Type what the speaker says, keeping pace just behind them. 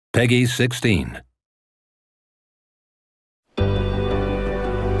Peggy 16.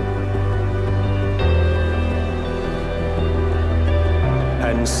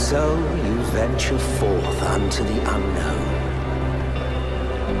 And so you venture forth unto the unknown.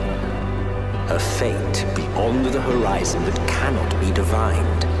 A fate beyond the horizon that cannot be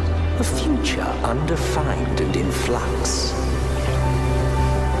divined. A future undefined and in flux.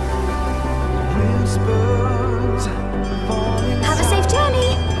 Have a safe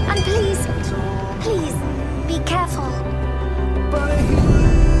journey, and please, be careful.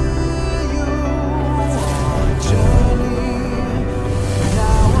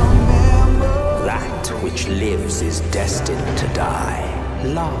 That which lives is destined to die.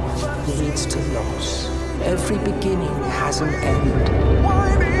 Love leads to loss. Every beginning has an end.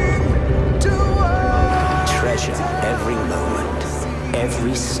 Treasure every moment,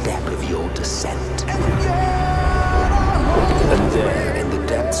 every step of your descent. And there, in the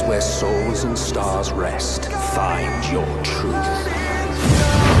depths where souls and stars rest, find your truth.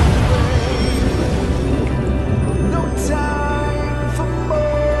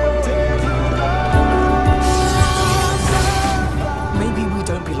 Maybe we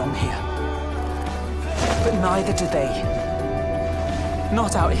don't belong here. But neither do they.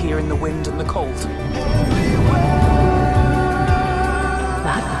 Not out here in the wind and the cold.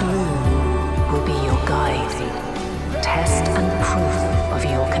 That bloom will be your guide. Test and proof of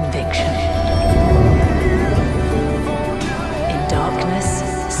your conviction. In darkness,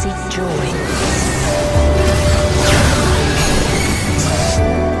 seek joy.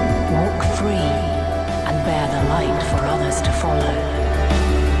 Walk free and bear the light for others to follow.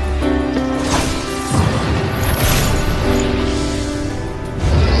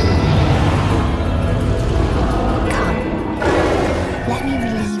 Let me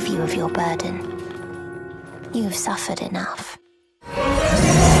relieve you of your burden. You've suffered enough.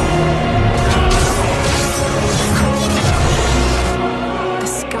 The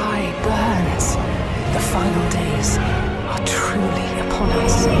sky burns. The final days are truly upon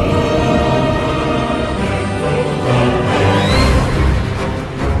us.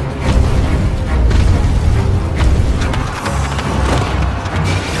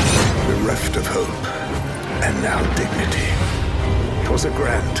 Bereft of hope, and now dignity. 'Twas a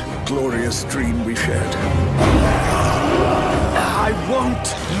grand, glorious dream we shared. I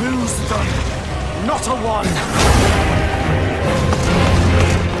won't lose them. Not a one.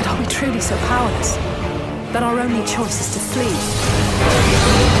 But are we truly so powerless that our only choice is to flee?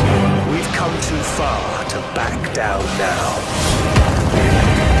 We've come too far to back down now.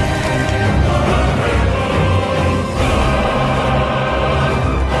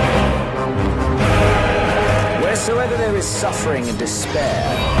 Wheresoever there is suffering and despair,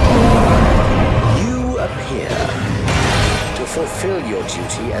 you appear to fulfill your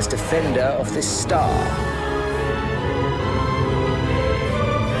duty as defender of this star.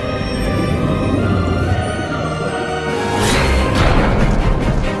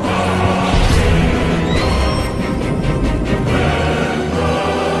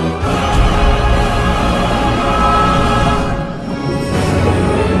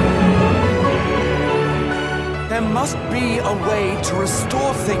 There must be a way to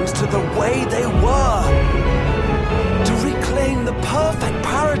restore things to the way they were. To reclaim the perfect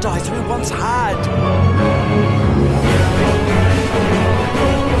paradise we once had.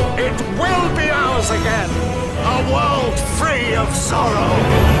 It will be ours again! A world free of sorrow!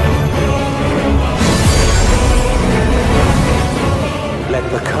 Let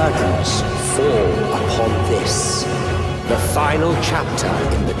the curtains fall upon this, the final chapter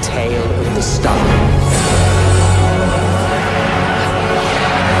in the tale of the star.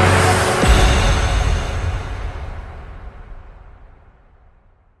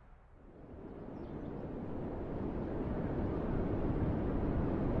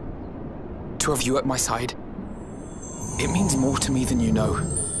 To have you at my side, it means more to me than you know.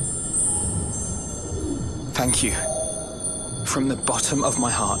 Thank you, from the bottom of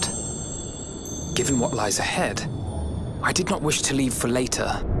my heart. Given what lies ahead, I did not wish to leave for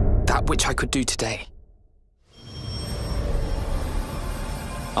later that which I could do today.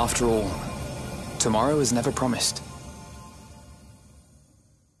 After all, tomorrow is never promised.